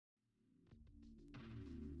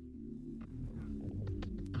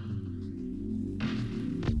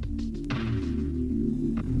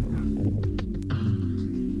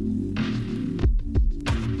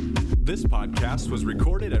This podcast was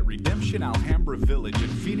recorded at Redemption Alhambra Village in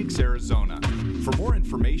Phoenix, Arizona. For more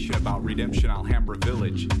information about Redemption Alhambra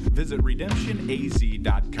Village, visit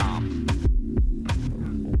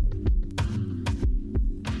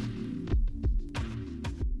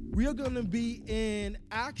redemptionaz.com. We are going to be in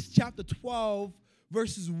Acts chapter 12,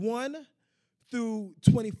 verses 1 through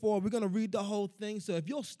 24. We're going to read the whole thing. So if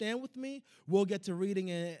you'll stand with me, we'll get to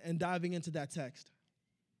reading and diving into that text.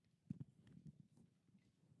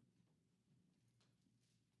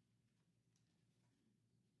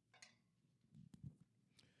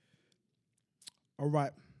 All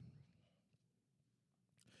right.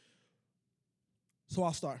 So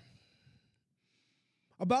I'll start.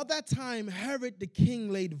 About that time, Herod the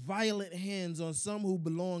king laid violent hands on some who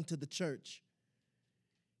belonged to the church.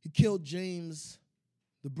 He killed James,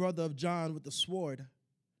 the brother of John, with the sword.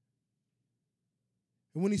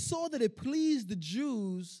 And when he saw that it pleased the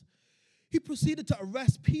Jews, he proceeded to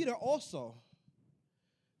arrest Peter also.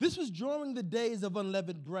 This was during the days of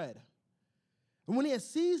unleavened bread. And when he had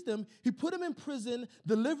seized him, he put him in prison,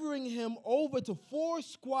 delivering him over to 4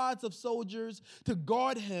 squads of soldiers to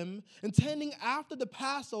guard him, intending after the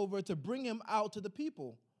Passover to bring him out to the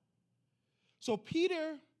people. So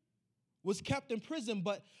Peter was kept in prison,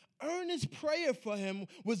 but earnest prayer for him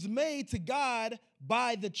was made to God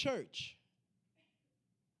by the church.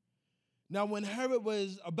 Now, when Herod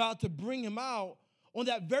was about to bring him out, on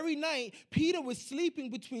that very night, Peter was sleeping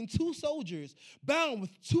between 2 soldiers, bound with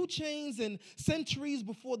 2 chains, and sentries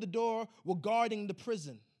before the door were guarding the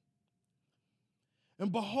prison. And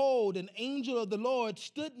behold, an angel of the Lord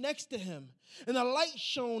stood next to him, and a light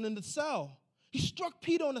shone in the cell. He struck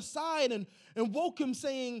Peter on the side and woke him,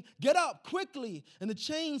 saying, "Get up quickly," and the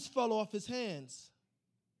chains fell off his hands.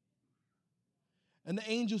 And the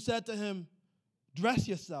angel said to him, "Dress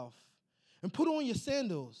yourself and put on your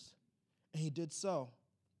sandals." And he did so.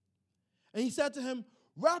 And he said to him,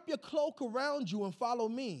 "Wrap your cloak around you and follow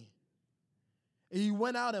me." And he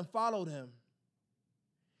went out and followed him.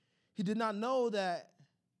 He did not know that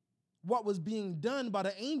what was being done by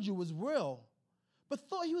the angel was real, but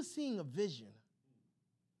thought he was seeing a vision.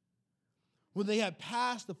 When they had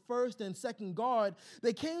passed the first and second guard,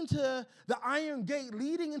 they came to the iron gate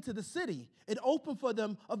leading into the city. It opened for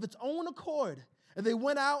them of its own accord. And they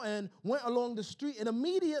went out and went along the street, and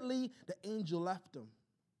immediately the angel left them.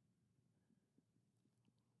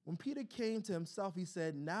 When Peter came to himself, he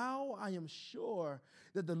said, "Now I am sure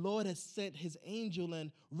that the Lord has sent his angel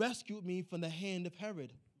and rescued me from the hand of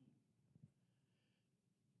Herod,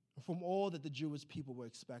 and from all that the Jewish people were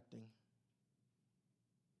expecting."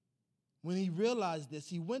 When he realized this,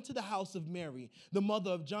 he went to the house of Mary, the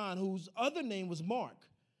mother of John, whose other name was Mark,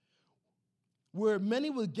 where many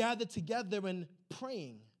were gathered together and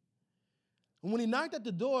praying. And when he knocked at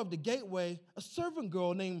the door of the gateway, a servant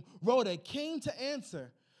girl named Rhoda came to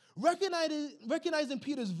answer. Recognizing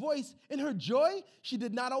Peter's voice, in her joy, she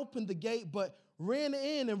did not open the gate, but ran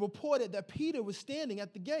in and reported that Peter was standing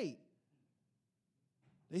at the gate.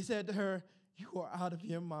 They said to her, "You are out of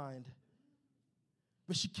your mind."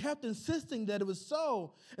 But she kept insisting that it was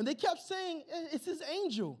so, and they kept saying, "It's his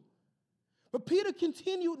angel." But Peter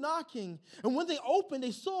continued knocking, and when they opened,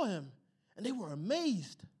 they saw him, and they were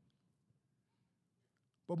amazed.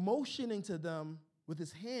 But motioning to them with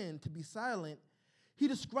his hand to be silent, he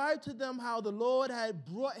described to them how the Lord had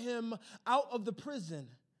brought him out of the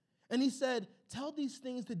prison. And he said, "Tell these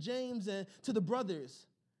things to James and to the brothers."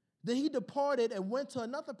 Then he departed and went to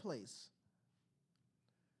another place.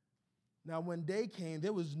 Now, when day came,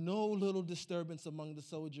 there was no little disturbance among the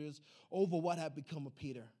soldiers over what had become of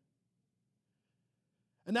Peter.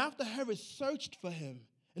 And after Herod searched for him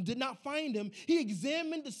and did not find him, he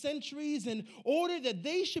examined the sentries and ordered that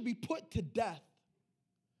they should be put to death.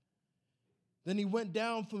 Then he went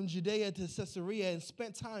down from Judea to Caesarea and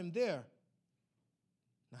spent time there.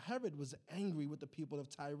 Now Herod was angry with the people of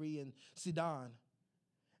Tyre and Sidon.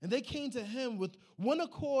 And they came to him with one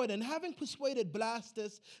accord, and having persuaded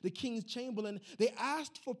Blastus, the king's chamberlain, they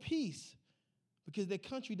asked for peace because their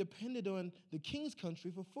country depended on the king's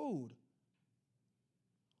country for food.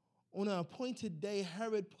 On an appointed day,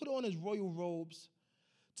 Herod put on his royal robes,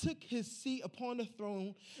 took his seat upon the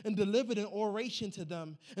throne, and delivered an oration to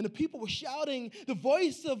them. And the people were shouting, "The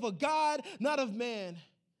voice of a God, not of man."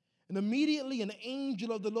 And immediately an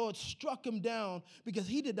angel of the Lord struck him down because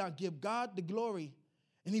he did not give God the glory.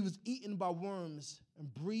 And he was eaten by worms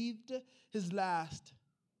and breathed his last.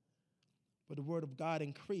 But the word of God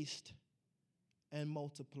increased and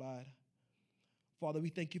multiplied. Father, we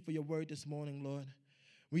thank you for your word this morning, Lord.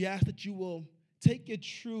 We ask that you will take your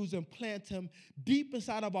truths and plant them deep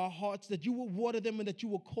inside of our hearts, that you will water them and that you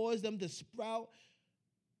will cause them to sprout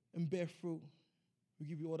and bear fruit. We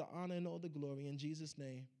give you all the honor and all the glory in Jesus'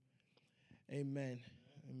 name. Amen.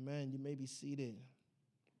 Amen. You may be seated.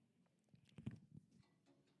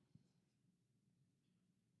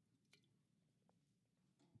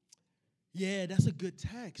 Yeah, that's a good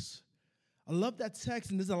text. I love that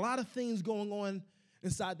text, and there's a lot of things going on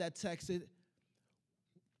inside that text.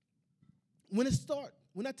 When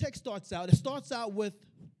that text starts out, it starts out with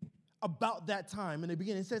about that time. In the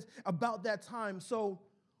beginning, it says about that time. So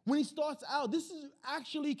when he starts out, this is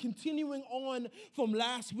actually continuing on from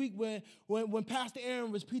last week when Pastor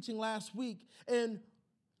Aaron was preaching last week. And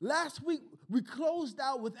last week, we closed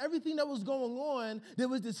out with everything that was going on. There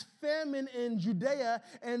was this famine in Judea,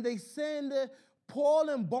 and they send Paul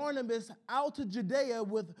and Barnabas out to Judea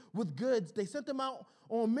with goods. They sent them out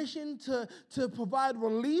on mission to provide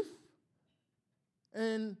relief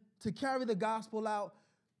and to carry the gospel out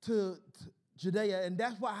to Judea. And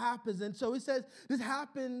that's what happens. And so it says this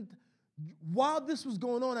happened while this was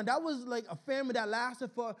going on. And that was like a famine that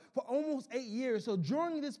lasted for almost 8 years. So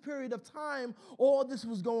during this period of time, all this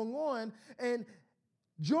was going on. And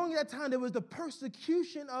during that time, there was the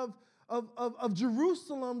persecution of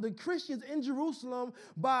Jerusalem, the Christians in Jerusalem,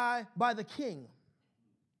 by the king.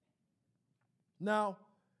 Now,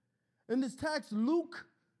 in this text, Luke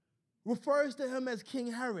refers to him as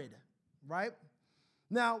King Herod, right?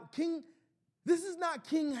 Now, this is not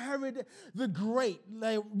King Herod the Great.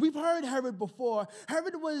 Like, we've heard Herod before.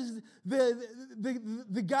 Herod was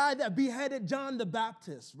the guy that beheaded John the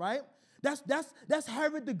Baptist, right? That's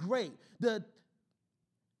Herod the Great, the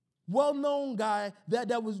well-known guy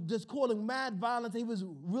that was just calling mad violence. He was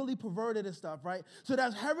really perverted and stuff, right? So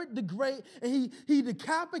that's Herod the Great, and he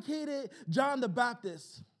decapitated John the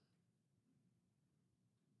Baptist.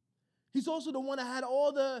 He's also the one that had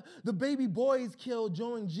all the baby boys killed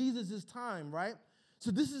during Jesus' time, right?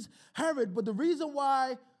 So this is Herod, but the reason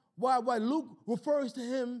why Luke refers to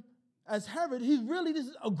him as Herod, this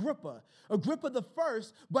is Agrippa the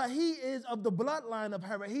first, but he is of the bloodline of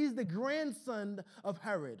Herod. He's the grandson of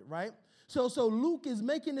Herod, right? So Luke is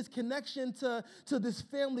making this connection to this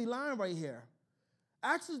family line right here.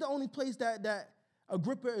 Acts is the only place that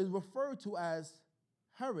Agrippa is referred to as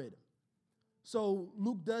Herod. So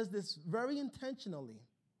Luke does this very intentionally.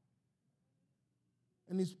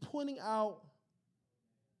 And he's pointing out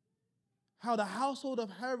how the household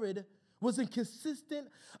of Herod was in consistent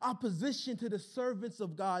opposition to the servants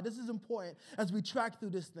of God. This is important as we track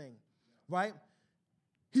through this thing, right?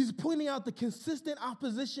 He's pointing out the consistent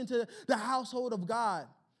opposition to the household of God.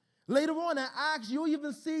 Later on in Acts, you'll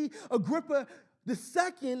even see Agrippa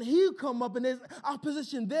II, he'll come up, and there's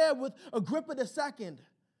opposition there with Agrippa II.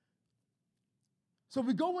 So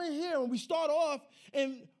we go in here and we start off,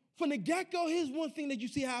 and from the get-go, here's one thing that you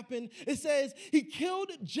see happen. It says, he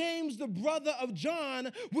killed James, the brother of John,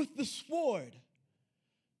 with the sword.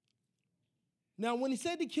 Now, when he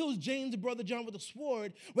said he kills James, the brother of John, with the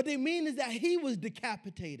sword, what they mean is that he was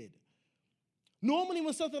decapitated. Normally,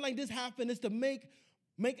 when something like this happens, it's to make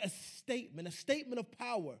a statement of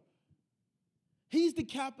power. He's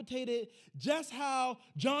decapitated just how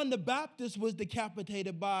John the Baptist was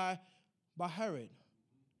decapitated by Herod.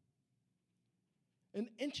 And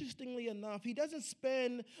interestingly enough, Luke doesn't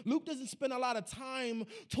spend a lot of time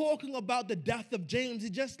talking about the death of James.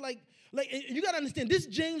 It's just like you got to understand, this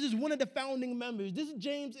James is one of the founding members. This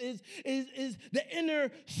James is the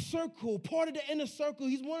inner circle, part of the inner circle.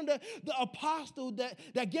 He's one of the apostles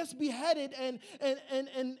that gets beheaded, and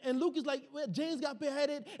Luke is like, well, James got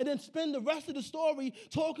beheaded, and then spend the rest of the story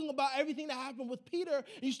talking about everything that happened with Peter.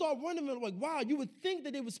 And you start wondering, like, wow, you would think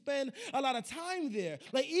that they would spend a lot of time there.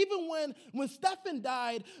 Like, even when Stephen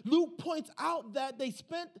died, Luke points out that they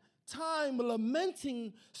spent time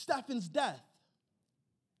lamenting Stephen's death.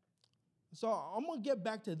 So I'm going to get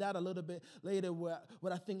back to that a little bit later,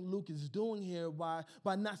 what I think Luke is doing here by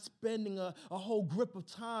not spending a whole grip of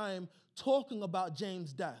time talking about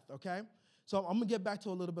James' death, okay? So I'm going to get back to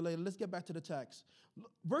it a little bit later. Let's get back to the text.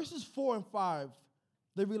 Verses 4 and 5,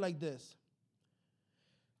 they read like this.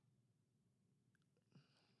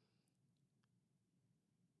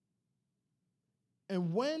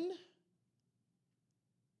 And when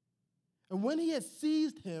he had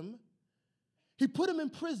seized him, he put him in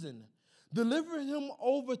prison, delivering him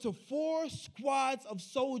over to 4 squads of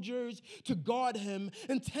soldiers to guard him,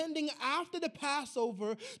 intending after the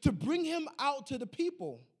Passover to bring him out to the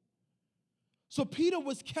people. So Peter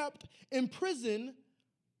was kept in prison,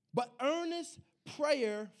 but earnest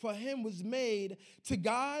prayer for him was made to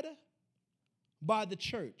God by the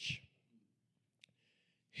church.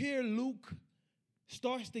 Here Luke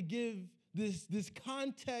starts to give this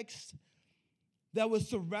context that was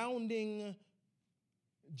surrounding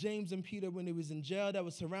James and Peter when he was in jail that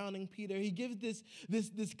was surrounding Peter. He gives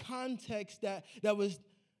this context that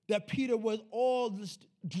Peter was all just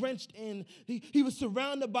drenched in. He was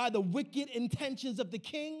surrounded by the wicked intentions of the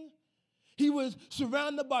king. He was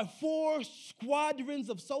surrounded by 4 squadrons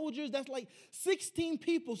of soldiers. That's like 16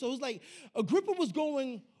 people. So it was like Agrippa was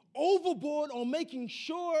going overboard on making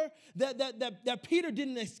sure that Peter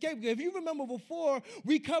didn't escape. If you remember before,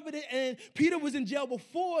 we covered it, and Peter was in jail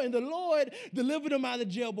before, and the Lord delivered him out of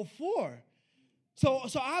jail before. So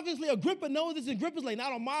obviously Agrippa knows this, and Agrippa's like,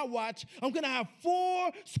 not on my watch. I'm going to have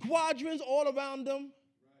 4 squadrons all around him.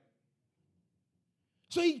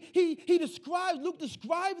 So Luke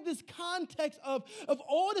describes this context of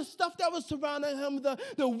all the stuff that was surrounding him,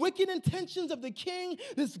 the wicked intentions of the king,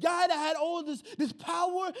 this guy that had all this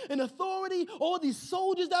power and authority, all these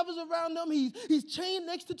soldiers that was around him. He's chained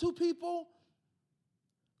next to 2 people.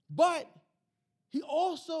 But he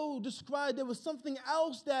also described there was something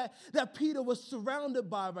else that Peter was surrounded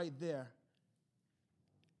by right there.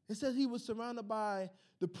 It says he was surrounded by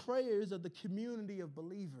the prayers of the community of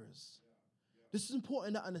believers. This is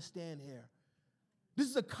important to understand here. This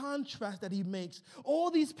is a contrast that he makes. All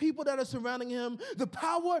these people that are surrounding him, the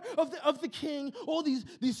power of the king, all these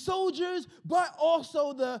soldiers, but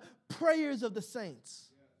also the prayers of the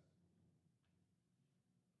saints.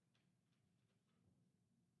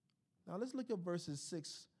 Now let's look at verses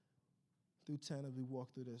 6 through 10 as we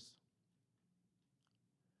walk through this.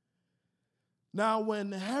 Now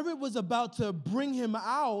when Herod was about to bring him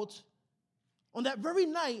out, on that very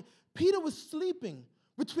night, Peter was sleeping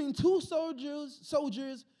between 2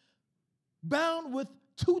 soldiers bound with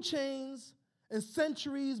 2 chains, and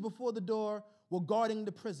sentries before the door were guarding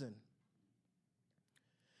the prison.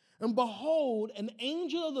 And behold, an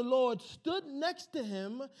angel of the Lord stood next to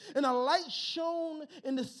him, and a light shone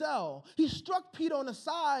in the cell. He struck Peter on the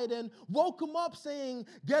side and woke him up, saying,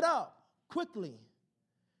 "Get up quickly."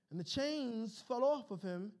 And the chains fell off of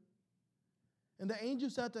him. And the angel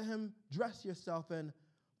said to him, "Dress yourself and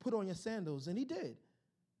put on your sandals." And he did.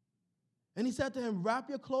 And he said to him, "Wrap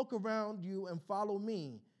your cloak around you and follow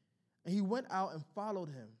me." And he went out and followed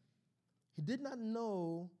him. He did not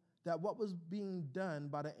know that what was being done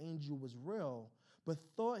by the angel was real, but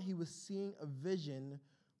thought he was seeing a vision.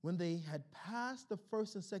 When they had passed the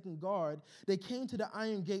first and second guard, they came to the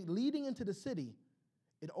iron gate leading into the city.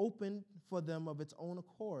 It opened for them of its own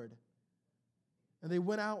accord. And they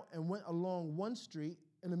went out and went along one street,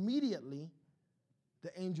 and immediately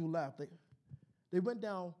the angel left. They went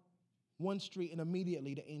down one street, and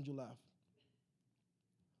immediately the angel left.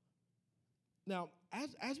 Now,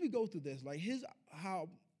 as we go through this, like, here's how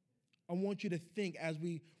I want you to think as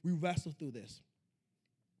we wrestle through this.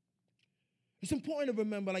 It's important to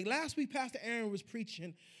remember, like last week, Pastor Aaron was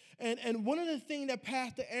preaching, and one of the things that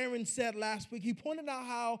Pastor Aaron said last week, he pointed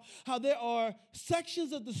out how there are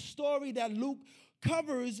sections of the story that Luke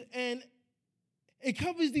covers, and it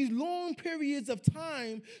covers these long periods of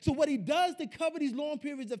time. So what he does to cover these long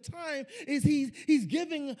periods of time is he's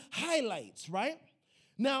giving highlights, right?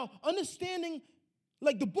 Now, understanding,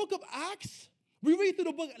 like the book of Acts, we read through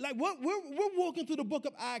the book, like we're walking through the book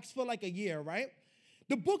of Acts for like a year, right?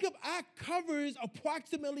 The book of Acts covers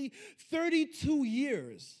approximately 32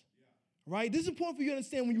 years. Right? This is important for you to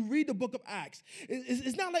understand when you read the book of Acts.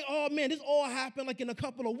 It's not like, oh man, this all happened like in a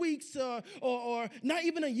couple of weeks or not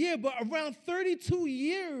even a year, but around 32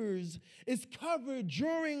 years is covered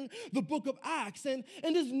during the book of Acts. And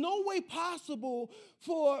there's no way possible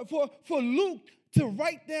for Luke to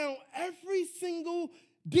write down every single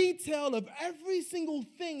detail of every single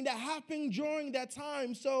thing that happened during that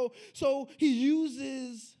time. So he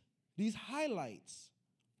uses these highlights.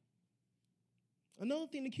 Another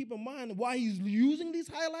thing to keep in mind why he's using these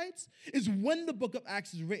highlights is when the book of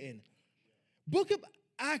Acts is written. Book of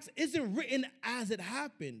Acts isn't written as it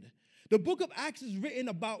happened. The book of Acts is written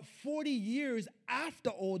about 40 years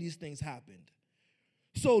after all these things happened.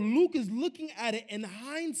 So Luke is looking at it in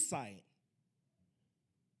hindsight.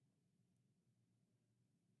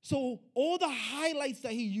 So all the highlights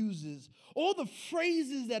that he uses, all the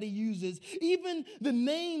phrases that he uses, even the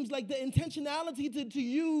names, like the intentionality to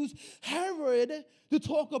use Herod to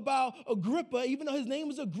talk about Agrippa, even though his name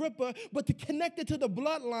is Agrippa, but to connect it to the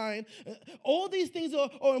bloodline, all these things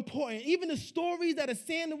are important. Even the stories that are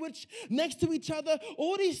sandwiched next to each other,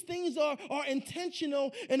 all these things are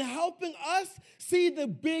intentional in helping us see the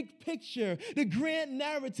big picture, the grand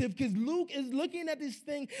narrative, because Luke is looking at this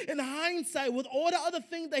thing in hindsight with all the other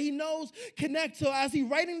things that he knows connect. So as he's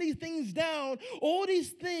writing these things down, all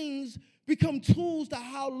these things become tools to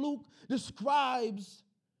how Luke describes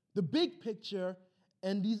the big picture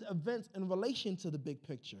and these events in relation to the big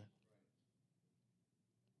picture.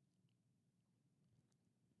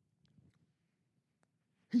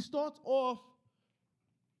 he starts off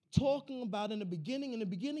talking about in the beginning. In the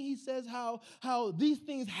beginning, he says how these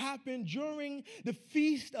things happen during the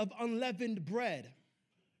Feast of Unleavened Bread.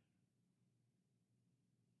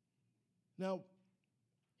 Now,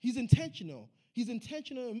 he's intentional. He's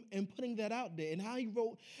intentional in putting that out there and how he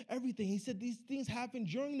wrote everything. He said these things happen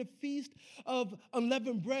during the Feast of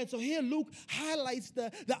Unleavened Bread. So here Luke highlights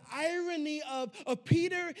the irony of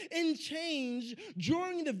Peter in chains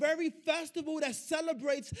during the very festival that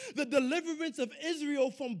celebrates the deliverance of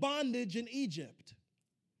Israel from bondage in Egypt.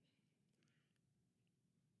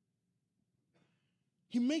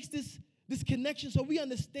 He makes this connection so we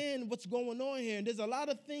understand what's going on here. And there's a lot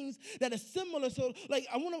of things that are similar. So, like,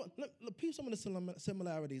 I want to repeat some of the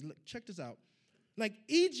similarities. Look, check this out. Like,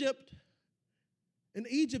 in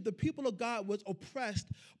Egypt, the people of God was oppressed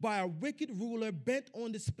by a wicked ruler bent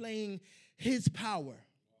on displaying his power.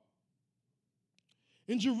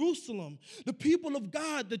 In Jerusalem, the people of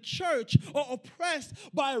God, the church, are oppressed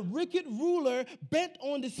by a wicked ruler bent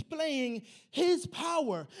on displaying his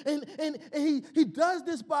power. And he does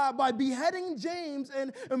this by beheading James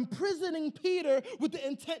and imprisoning Peter with the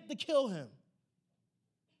intent to kill him.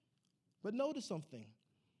 But notice something.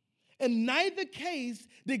 In neither case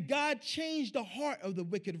did God change the heart of the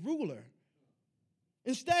wicked ruler.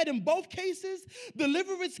 Instead, in both cases,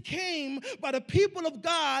 deliverance came by the people of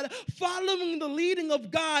God following the leading of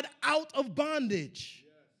God out of bondage.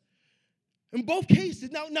 In both cases.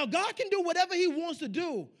 Now God can do whatever he wants to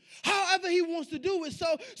do, however he wants to do it.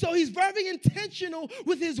 So he's very intentional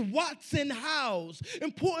with his whats and hows.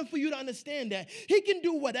 Important for you to understand that. He can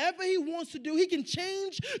do whatever he wants to do. He can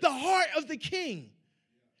change the heart of the king.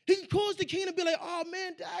 He can cause the king to be like, oh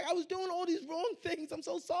man, Dad, I was doing all these wrong things. I'm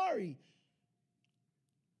so sorry.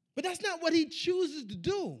 But that's not what he chooses to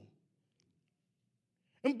do.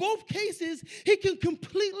 In both cases, he can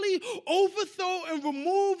completely overthrow and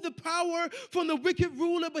remove the power from the wicked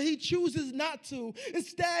ruler, but he chooses not to.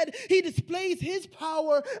 Instead, he displays his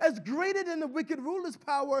power as greater than the wicked ruler's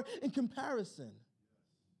power in comparison.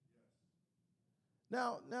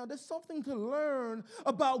 Now, there's something to learn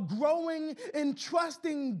about growing and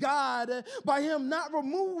trusting God by him not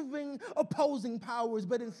removing opposing powers,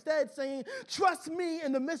 but instead saying, trust me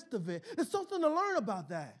in the midst of it. There's something to learn about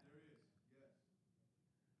that.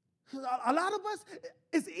 A lot of us,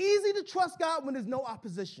 it's easy to trust God when there's no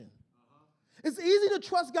opposition. It's easy to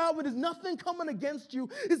trust God when there's nothing coming against you.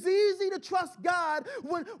 It's easy to trust God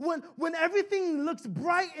when everything looks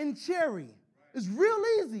bright and cheery. It's real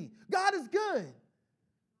easy. God is good.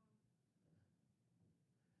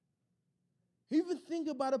 Even think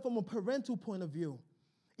about it from a parental point of view.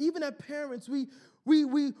 Even as parents, we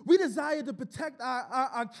desire to protect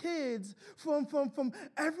our kids from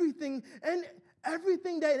everything and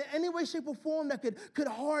everything that in any way, shape, or form that could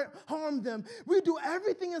harm them. We do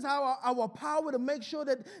everything in our power to make sure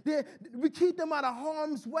that we keep them out of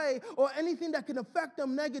harm's way or anything that can affect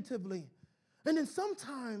them negatively. And then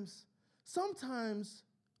sometimes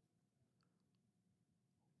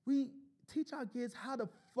we teach our kids how to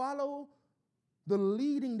follow the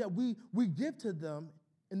leading that we give to them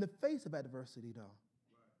in the face of adversity, though. Right.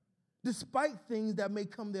 Despite things that may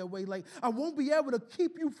come their way. Like, I won't be able to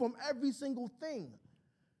keep you from every single thing.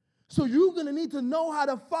 So you're going to need to know how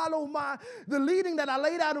to follow the leading that I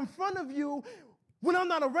laid out in front of you when I'm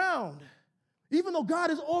not around. Even though God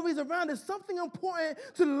is always around, there's something important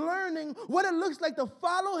to learning what it looks like to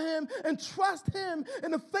follow him and trust him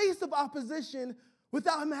in the face of opposition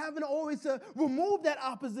without him having to always remove that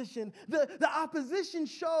opposition. The opposition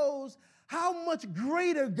shows how much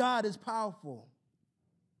greater God is powerful.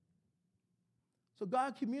 So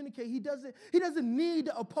God communicates. He doesn't need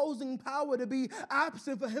the opposing power to be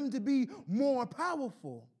absent for him to be more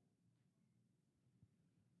powerful.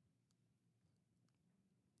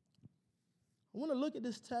 I want to look at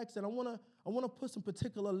this text, and I want to put some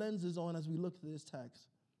particular lenses on as we look at this text.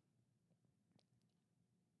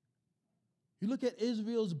 You look at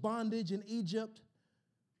Israel's bondage in Egypt.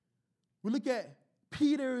 We look at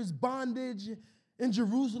Peter's bondage in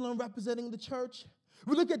Jerusalem representing the church.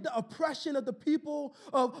 We look at the oppression of the people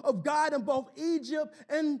of God in both Egypt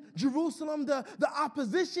and Jerusalem, the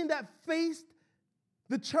opposition that faced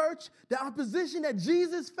the church, the opposition that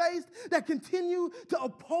Jesus faced that continued to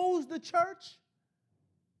oppose the church.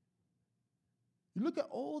 You look at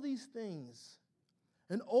all these things,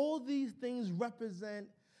 and all these things represent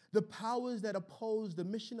the powers that oppose the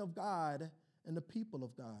mission of God and the people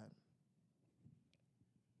of God.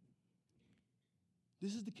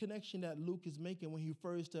 This is the connection that Luke is making when he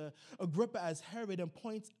refers to Agrippa as Herod and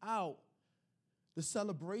points out the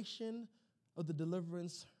celebration of the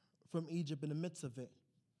deliverance from Egypt in the midst of it.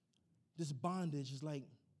 This bondage is like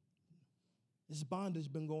This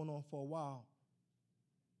bondage been going on for a while.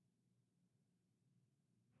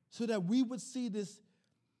 So that we would see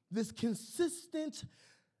this consistent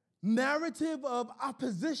narrative of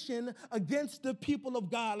opposition against the people of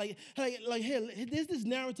God. Like here, there's this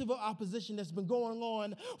narrative of opposition that's been going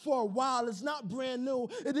on for a while. It's not brand new.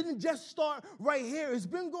 It didn't just start right here. It's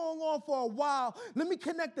been going on for a while. Let me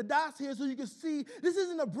connect the dots here so you can see this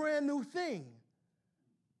isn't a brand new thing.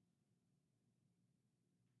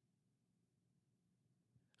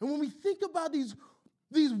 And when we think about these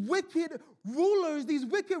wicked rulers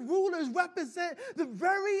represent the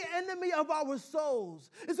very enemy of our souls.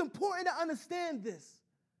 It's important to understand this.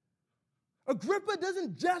 Agrippa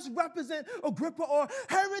doesn't just represent Agrippa, or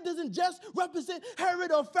Herod doesn't just represent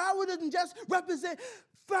Herod, or Pharaoh doesn't just represent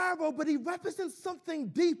Pharaoh, but he represents something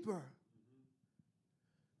deeper.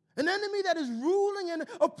 An enemy that is ruling and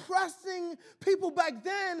oppressing people back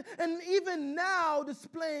then and even now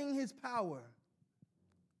displaying his power.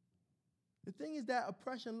 The thing is that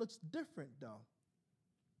oppression looks different, though.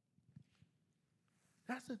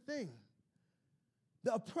 That's the thing.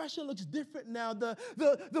 The oppression looks different now. The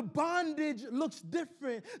bondage looks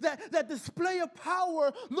different. That display of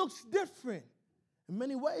power looks different. In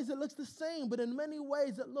many ways, it looks the same, but in many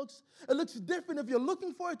ways, it looks different. If you're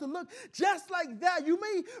looking for it to look just like that, you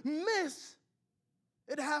may miss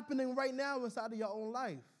it happening right now inside of your own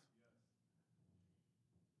life.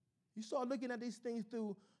 You start looking at these things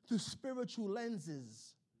through spiritual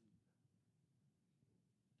lenses.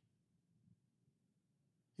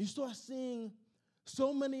 You start seeing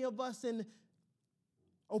so many of us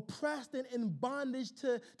oppressed and in bondage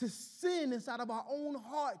to sin inside of our own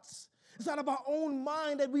hearts, inside of our own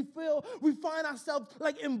mind, that we find ourselves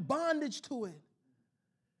like in bondage to it.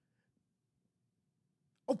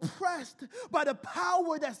 Oppressed by the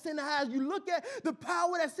power that sin has. You look at the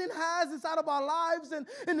power that sin has inside of our lives and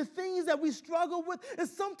the things that we struggle with, and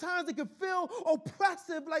sometimes it can feel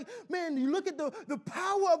oppressive. Like, man, you look at the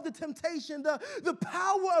power of the temptation, the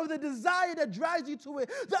power of the desire that drives you to it,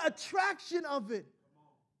 the attraction of it.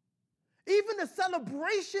 Even the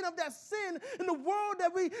celebration of that sin in the world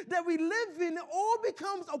that we live in, it all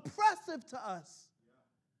becomes oppressive to us.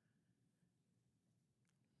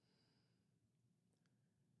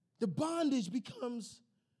 The bondage becomes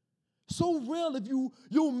so real if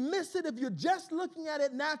you'll miss it if you're just looking at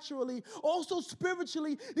it naturally. Also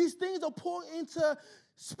spiritually, these things are poured into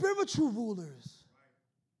spiritual rulers.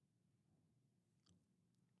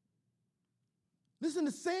 Listen,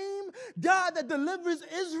 the same God that delivers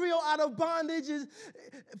Israel out of bondage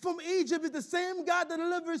from Egypt is the same God that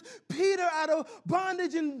delivers Peter out of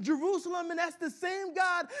bondage in Jerusalem, and that's the same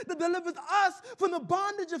God that delivers us from the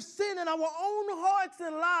bondage of sin in our own hearts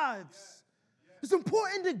and lives. It's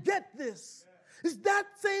important to get this. It's that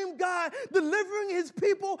same God delivering his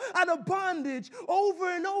people out of bondage over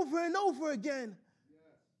and over and over again.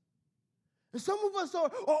 And some of us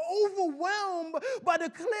are overwhelmed by the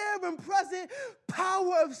clear and present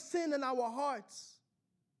power of sin in our hearts.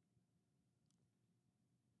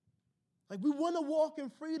 Like, we want to walk in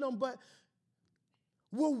freedom, but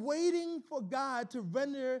we're waiting for God to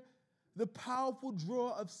render the powerful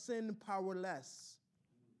draw of sin powerless.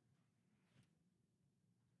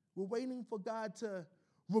 We're waiting for God to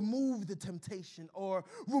remove the temptation or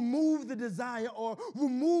remove the desire or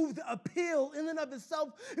remove the appeal in and of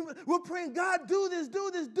itself. We're praying, God, do this,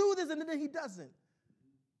 and then he doesn't.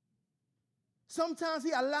 Sometimes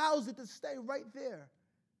he allows it to stay right there.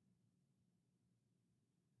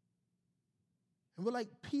 And we're like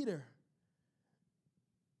Peter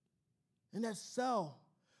in that cell,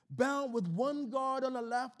 bound with one guard on the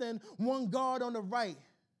left and one guard on the right.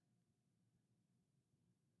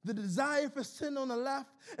 The desire for sin on the left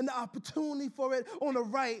and the opportunity for it on the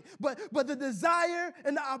right. But the desire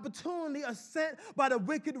and the opportunity are sent by the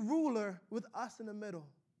wicked ruler with us in the middle.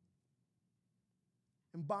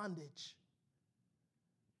 In bondage.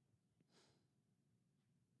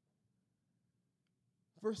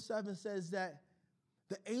 Verse 7 says that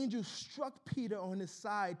the angel struck Peter on his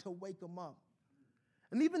side to wake him up.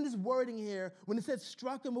 And even this wording here, when it said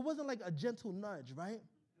struck him, it wasn't like a gentle nudge, right?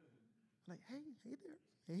 Like, hey there.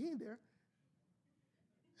 He ain't there.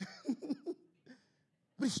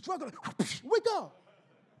 But he's struggling. Wake up.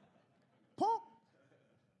 Paul.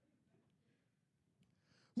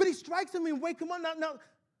 But he strikes him and wake him up. Now,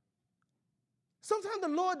 sometimes the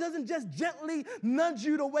Lord doesn't just gently nudge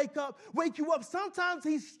you to wake you up. Sometimes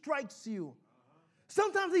he strikes you.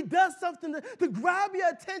 Sometimes he does something to grab your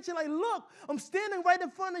attention. Like, look, I'm standing right in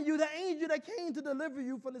front of you, the angel that came to deliver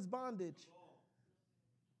you from this bondage.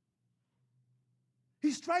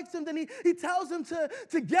 He strikes him, then he tells him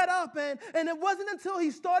to get up. And it wasn't until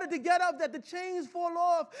he started to get up that the chains fall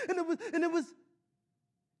off.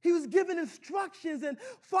 He was given instructions, and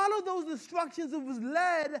follow those instructions and was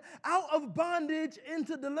led out of bondage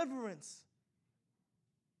into deliverance.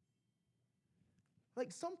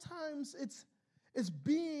 Like sometimes it's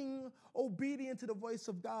being obedient to the voice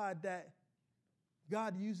of God that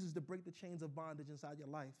God uses to break the chains of bondage inside your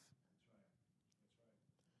life.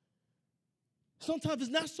 Sometimes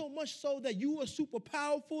it's not so much so that you are super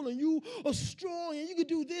powerful and you are strong and you can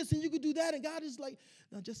do this and you can do that. And God is like,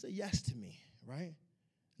 no, just say yes to me, right?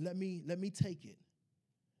 Let me take it.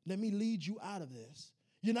 Let me lead you out of this.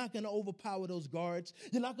 You're not going to overpower those guards.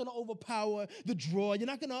 You're not going to overpower the draw. You're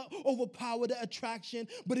not going to overpower the attraction.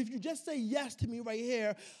 But if you just say yes to me right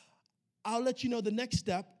here, I'll let you know the next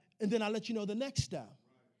step, and then I'll let you know the next step.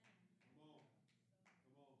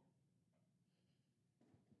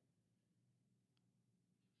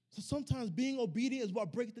 So sometimes being obedient is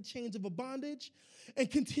what breaks the chains of a bondage, and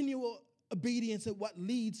continual obedience is what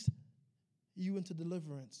leads you into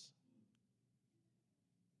deliverance.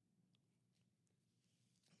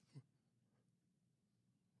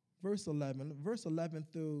 Verse 11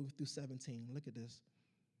 through 17. Look at this.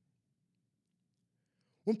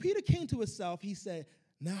 When Peter came to himself, he said,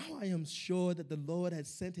 "Now I am sure that the Lord has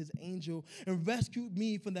sent his angel and rescued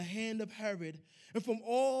me from the hand of Herod and from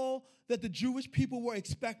all that the Jewish people were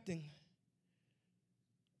expecting."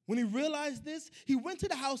 When he realized this, he went to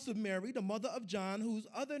the house of Mary, the mother of John, whose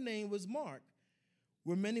other name was Mark,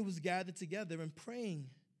 where many was gathered together and praying.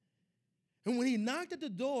 And when he knocked at the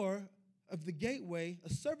door of the gateway, a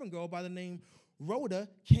servant girl by the name Rhoda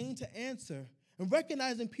came to answer. And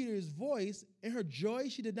recognizing Peter's voice, in her joy,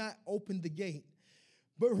 she did not open the gate,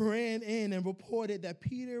 but ran in and reported that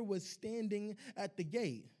Peter was standing at the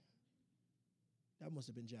gate. That must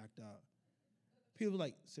have been jacked up. Peter was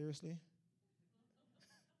like, seriously?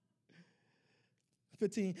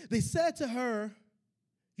 15, they said to her,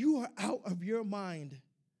 "You are out of your mind."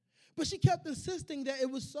 But she kept insisting that it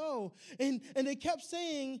was so. And they kept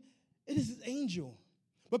saying, "It is his angel."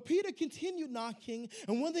 But Peter continued knocking,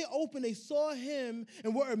 and when they opened, they saw him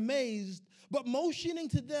and were amazed. But motioning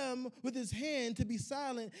to them with his hand to be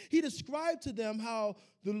silent, he described to them how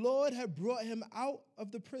the Lord had brought him out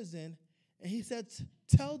of the prison. And he said,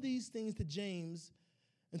 "Tell these things to James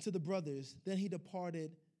and to the brothers." Then he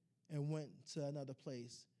departed and went to another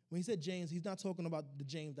place. When he said James, he's not talking about the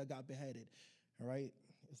James that got beheaded, all right?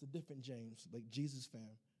 It's a different James, like Jesus'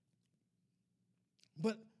 fam.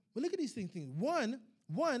 But look at these things. One,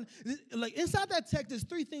 like inside that text, there's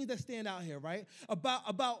three things that stand out here, right?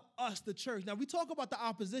 About us, the church. Now, we talk about the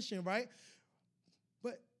opposition, right?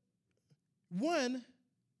 But one,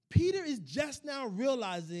 Peter is just now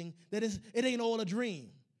realizing that it ain't all a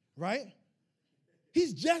dream, right?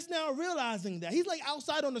 He's just now realizing that. He's like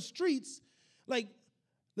outside on the streets. Like,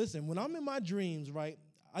 listen, when I'm in my dreams, right,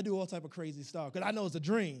 I do all type of crazy stuff because I know it's a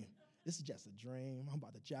dream. This is just a dream. I'm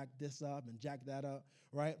about to jack this up and jack that up,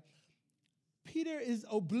 right? Peter is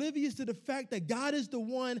oblivious to the fact that God is the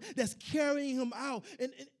one that's carrying him out.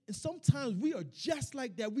 And sometimes we are just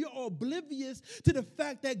like that. We are oblivious to the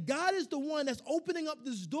fact that God is the one that's opening up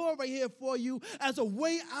this door right here for you as a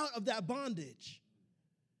way out of that bondage.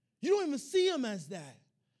 You don't even see him as that.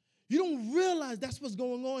 You don't realize that's what's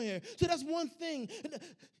going on here. So that's one thing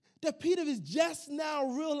that Peter is just now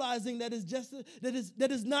realizing that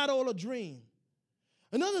is not all a dream.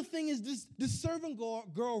 Another thing is this servant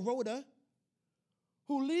girl, Rhoda,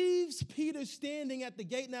 who leaves Peter standing at the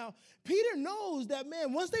gate. Now, Peter knows that,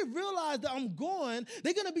 man, once they realize that I'm gone,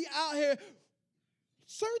 they're going to be out here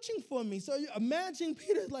searching for me. So you imagine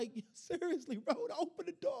Peter's like, seriously, Rhoda, open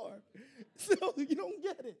the door. So you don't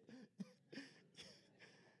get it.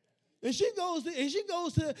 And she goes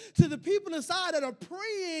to the people inside that are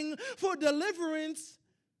praying for deliverance,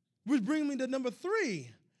 which brings me to number 3.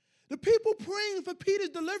 The people praying for Peter's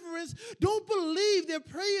deliverance don't believe their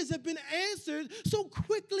prayers have been answered so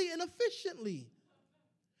quickly and efficiently.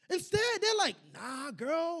 Instead, they're like, nah,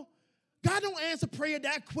 girl, God don't answer prayer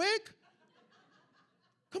that quick.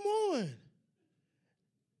 Come on.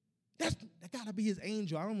 That got to be his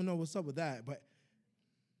angel. I don't even know what's up with that, but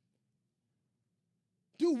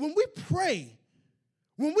dude, when we pray,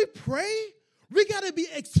 we got to be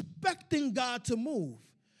expecting God to move.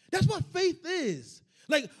 That's what faith is.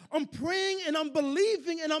 Like, I'm praying and I'm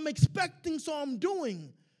believing and I'm expecting, so I'm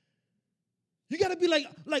doing. You got to be like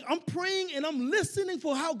I'm praying and I'm listening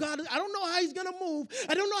for how God is. I don't know how he's going to move.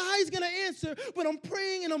 I don't know how he's going to answer, but I'm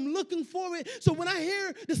praying and I'm looking for it. So when I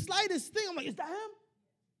hear the slightest thing, I'm like, is that him?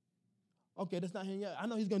 Okay, that's not him yet. I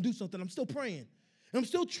know he's going to do something. I'm still praying. I'm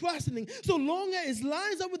still trusting. So long as it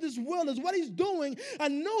lines up with this will, is what he's doing, I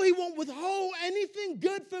know he won't withhold anything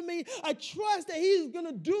good from me. I trust that he's going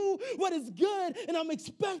to do what is good, and I'm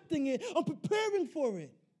expecting it. I'm preparing for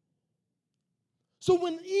it. So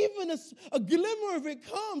when even a glimmer of it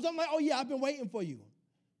comes, I'm like, oh yeah, I've been waiting for you.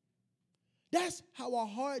 That's how our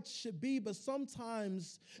hearts should be, but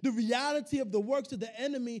sometimes the reality of the works of the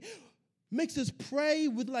enemy makes us pray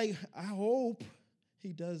with like, I hope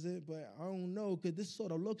he does it, but I don't know, because this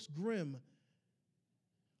sort of looks grim.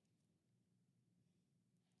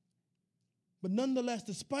 But nonetheless,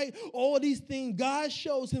 despite all these things, God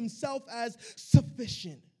shows himself as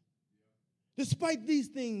sufficient. Despite these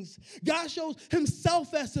things, God shows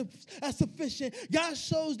himself as sufficient. God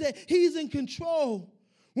shows that he's in control.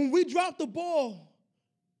 When we drop the ball,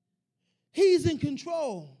 he's in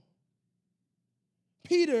control.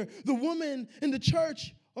 Peter, the woman in the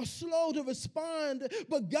church, are slow to respond,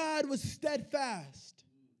 but God was steadfast.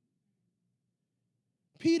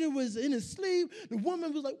 Peter was in his sleep. The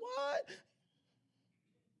woman was like, what?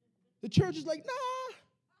 The church is like, nah.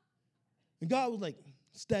 And God was like,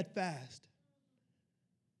 steadfast.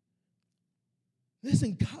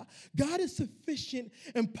 Listen, God is sufficient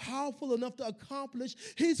and powerful enough to accomplish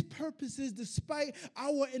his purposes despite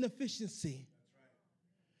our inefficiency.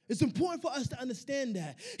 It's important for us to understand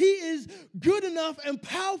that. He is good enough and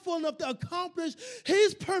powerful enough to accomplish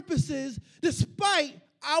his purposes despite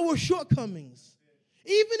our shortcomings.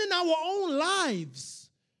 Even in our own lives.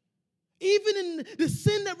 Even in the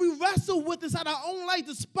sin that we wrestle with inside our own life,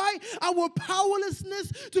 despite our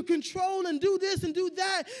powerlessness to control and do this and do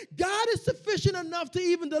that, God is sufficient enough to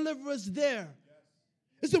even deliver us there.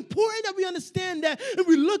 It's important that we understand that and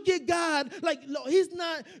we look at God like he's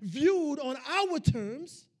not viewed on our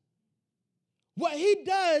terms. What he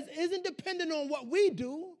does isn't dependent on what we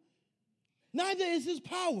do. Neither is his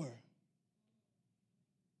power.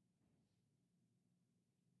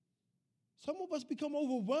 Some of us become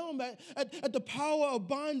overwhelmed at the power of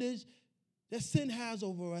bondage that sin has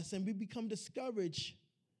over us, and we become discouraged.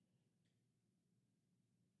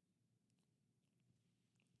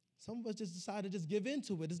 Some of us just decide to just give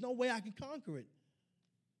into it. There's no way I can conquer it.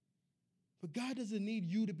 But God doesn't need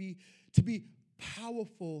you to be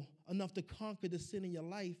powerful enough to conquer the sin in your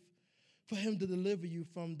life for him to deliver you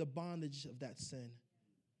from the bondage of that sin.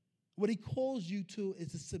 What he calls you to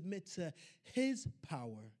is to submit to his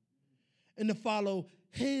power and to follow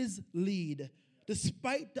his lead,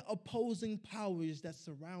 despite the opposing powers that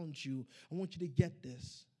surround you. I want you to get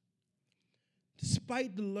this.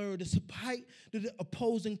 Despite the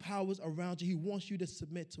opposing powers around you, he wants you to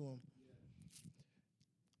submit to him.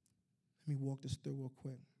 Let me walk this through real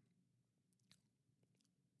quick.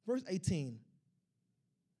 Verse 18.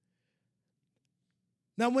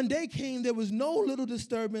 Now when day came, there was no little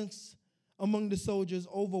disturbance among the soldiers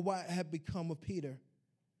over what had become of Peter.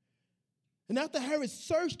 And after Herod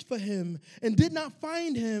searched for him and did not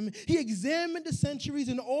find him, he examined the centuries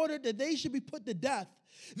and ordered that they should be put to death.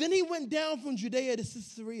 Then he went down from Judea to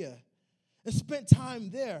Caesarea and spent time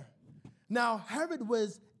there. Now Herod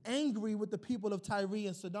was angry with the people of Tyre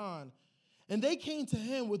and Sidon, and they came to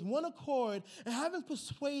him with one accord, and having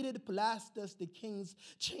persuaded Blastus, the king's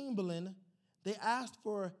chamberlain, they asked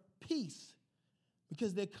for peace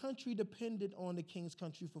because their country depended on the king's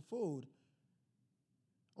country for food.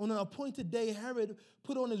 On an appointed day, Herod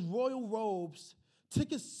put on his royal robes, took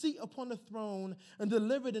his seat upon the throne, and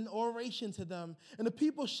delivered an oration to them. And the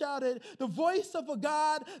people shouted, "The voice of a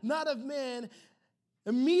God, not of man."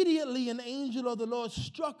 Immediately an angel of the Lord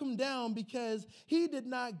struck him down because he did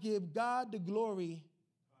not give God the glory.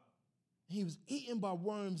 He was eaten by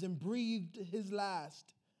worms and breathed his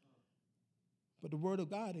last. But the word of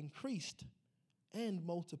God increased and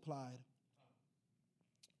multiplied.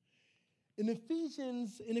 In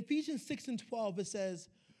Ephesians 6 and 12, it says,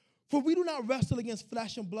 "For we do not wrestle against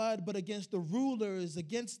flesh and blood, but against the rulers,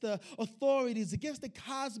 against the authorities, against the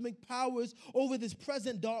cosmic powers over this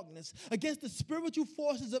present darkness, against the spiritual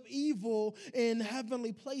forces of evil in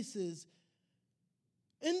heavenly places."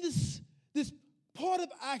 In this part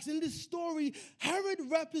of Acts, in this story, Herod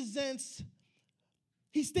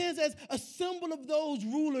he stands as a symbol of those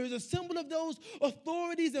rulers, a symbol of those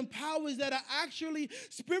authorities and powers that are actually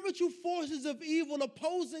spiritual forces of evil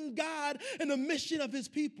opposing God and the mission of his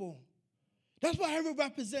people. That's what Herod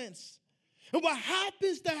represents. And what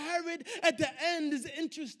happens to Herod at the end is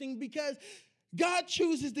interesting because God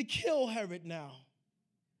chooses to kill Herod now.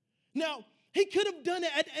 Now, he could have done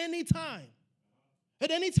it at any time.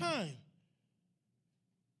 At any time.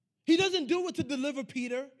 He doesn't do it to deliver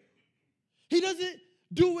Peter. He doesn't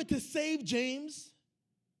do it to save James.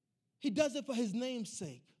 He does it for his name's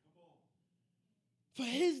sake. For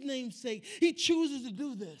his name's sake, he chooses to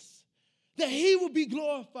do this, that he will be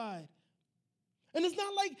glorified. And it's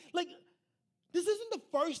not like this isn't the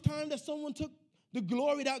first time that someone took the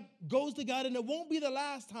glory that goes to God, and it won't be the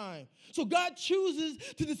last time. So God chooses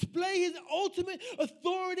to display his ultimate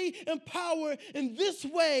authority and power in this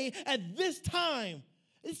way at this time.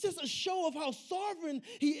 It's just a show of how sovereign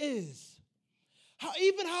he is.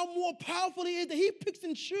 How more powerful he is, that he picks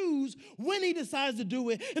and chooses when he decides to do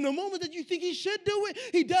it. In the moment that you think he should do it,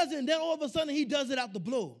 he doesn't. And then all of a sudden he does it out the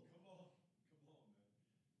blue.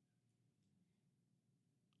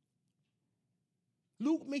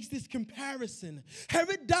 Luke makes this comparison.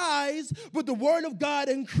 Herod dies, but the word of God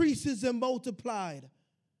increases and multiplied.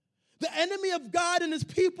 The enemy of God and his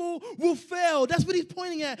people will fail. That's what he's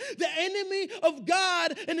pointing at. The enemy of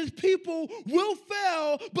God and his people will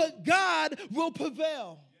fail, but God will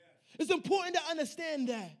prevail. It's important to understand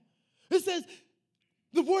that. It says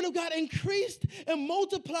the word of God increased and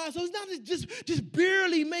multiplied. So it's not just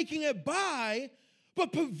barely making it by,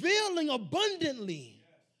 but prevailing abundantly.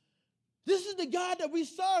 This is the God that we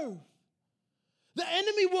serve. The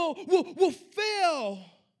enemy will fail.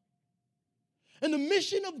 And the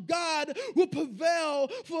mission of God will prevail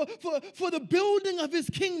for the building of his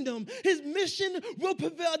kingdom. His mission will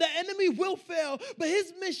prevail. The enemy will fail, but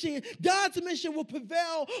his mission, God's mission, will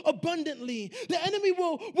prevail abundantly. The enemy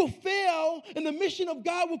will fail, and the mission of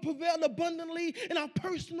God will prevail abundantly in our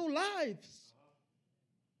personal lives.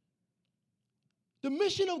 The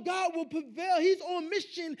mission of God will prevail. He's on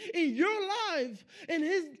mission in your life, and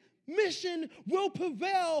his mission will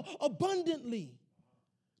prevail abundantly.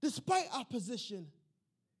 Despite opposition.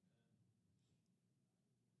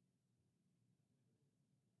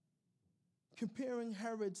 Comparing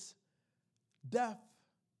Herod's death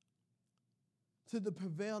to the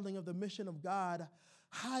prevailing of the mission of God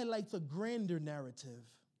highlights a grander narrative.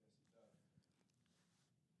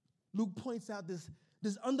 Luke points out this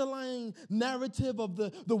underlying narrative of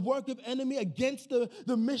the work of enemy against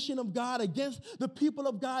the mission of God, against the people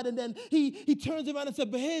of God. And then he turns around and says,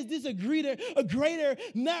 but here's this a greater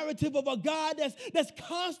narrative of a God that's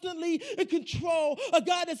constantly in control, a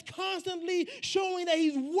God that's constantly showing that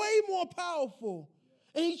he's way more powerful.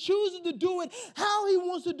 And he chooses to do it how he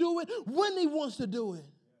wants to do it, when he wants to do it.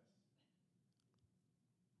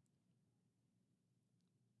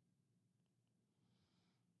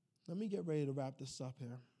 Let me get ready to wrap this up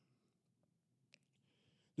here.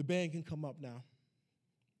 The band can come up now.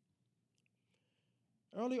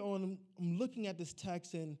 Early on, I'm looking at this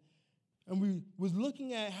text, and we was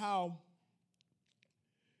looking at how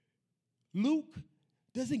Luke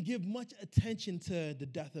doesn't give much attention to the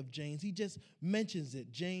death of James. He just mentions it.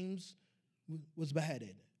 James was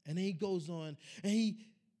beheaded. And then he goes on, and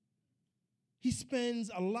he spends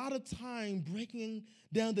a lot of time breaking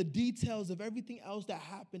down the details of everything else that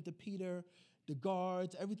happened to Peter, the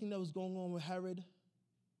guards, everything that was going on with Herod.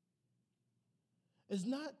 It's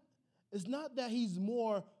not that he's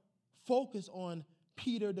more focused on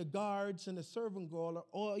Peter, the guards, and the servant girl,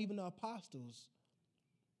 or even the apostles.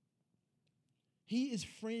 He is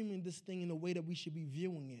framing this thing in a way that we should be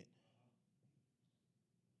viewing it.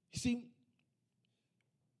 You see,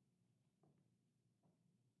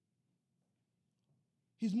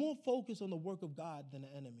 he's more focused on the work of God than the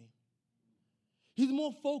enemy. He's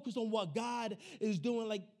more focused on what God is doing.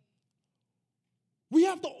 Like, we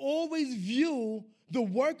have to always view the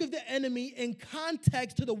work of the enemy in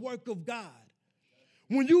context to the work of God.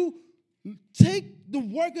 When you take the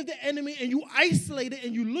work of the enemy and you isolate it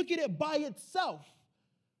and you look at it by itself,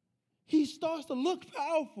 he starts to look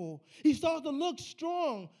powerful. He starts to look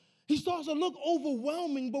strong. He starts to look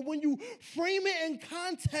overwhelming. But when you frame it in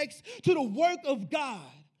context to the work of God,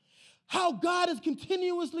 how God is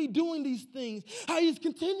continuously doing these things, how he's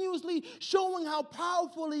continuously showing how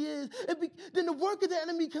powerful he is, then the work of the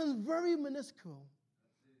enemy becomes very minuscule.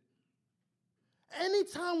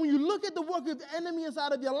 Anytime when you look at the work of the enemy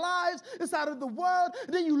inside of your lives, inside of the world,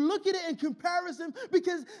 then you look at it in comparison,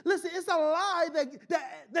 because, listen, it's a lie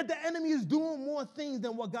that the enemy is doing more things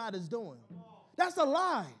than what God is doing. That's a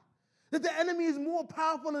lie. That the enemy is more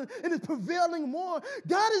powerful and is prevailing more.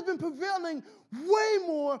 God has been prevailing way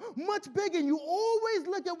more, much bigger. And you always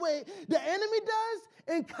look at what the enemy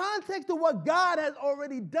does in context of what God has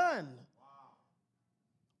already done. Wow.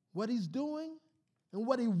 What he's doing and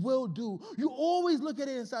what he will do. You always look at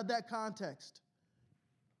it inside that context.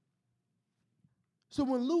 So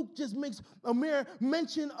when Luke just makes a mere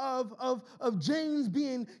mention of James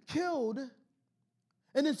being killed,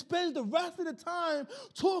 and then spends the rest of the time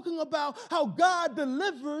talking about how God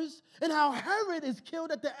delivers and how Herod is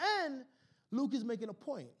killed at the end, Luke is making a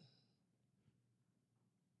point.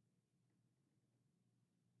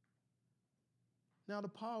 Now, the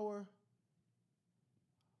power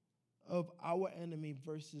of our enemy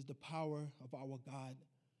versus the power of our God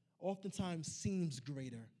oftentimes seems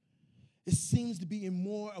greater. It seems to be in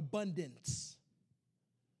more abundance.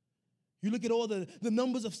 You look at all the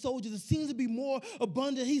numbers of soldiers, it seems to be more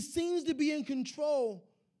abundant. He seems to be in control.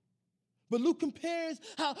 But Luke compares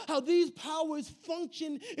how these powers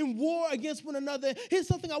function in war against one another. Here's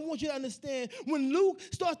something I want you to understand. When Luke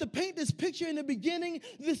starts to paint this picture in the beginning,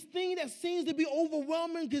 this thing that seems to be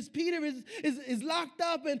overwhelming because Peter is locked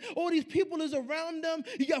up and all these people is around them.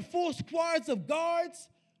 You got 4 squads of guards.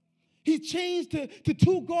 He changed to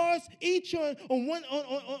 2 guards each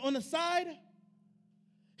on the side.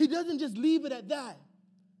 He doesn't just leave it at that.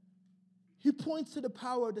 He points to the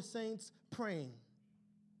power of the saints praying.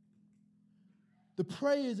 The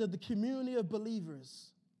prayers of the community of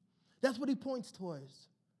believers. That's what he points towards.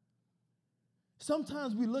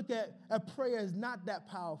 Sometimes we look at prayer as not that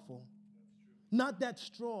powerful, not that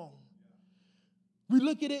strong. We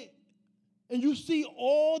look at it and you see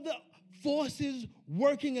all the forces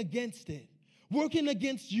working against it, working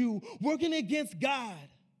against you, working against God.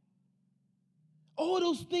 All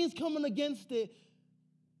those things coming against it.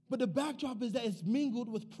 But the backdrop is that it's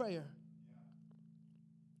mingled with prayer.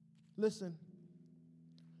 Listen,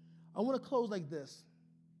 I want to close like this.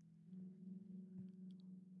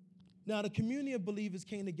 Now, the community of believers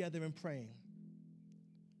came together in praying.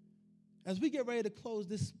 As we get ready to close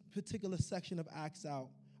this particular section of Acts out,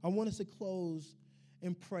 I want us to close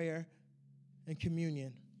in prayer and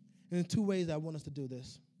communion. And in 2 ways I want us to do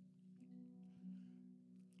this.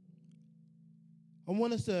 I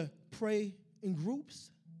want us to pray in groups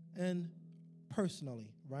and personally,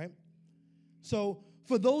 right? So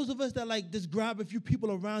for those of us that just grab a few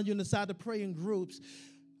people around you and decide to pray in groups,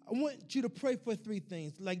 I want you to pray for 3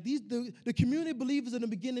 things. Like the community believers in the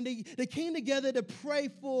beginning, they came together to pray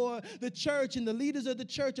for the church and the leaders of the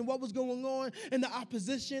church and what was going on in the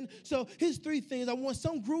opposition. So here's 3 things. I want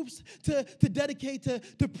some groups to dedicate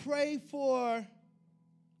to pray for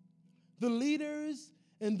the leaders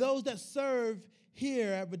and those that serve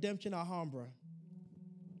here at Redemption Alhambra.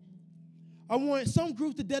 I want some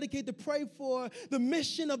groups to dedicate to pray for the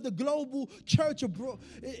mission of the global church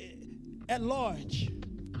at large.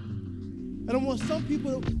 And I want some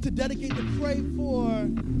people to dedicate to pray for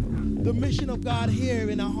the mission of God here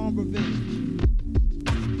in Alhambra Village.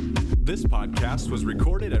 This podcast was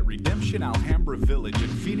recorded at Redemption Alhambra Village in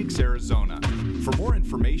Phoenix, Arizona. For more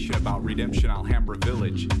information about Redemption Alhambra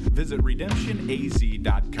Village, visit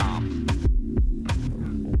redemptionaz.com.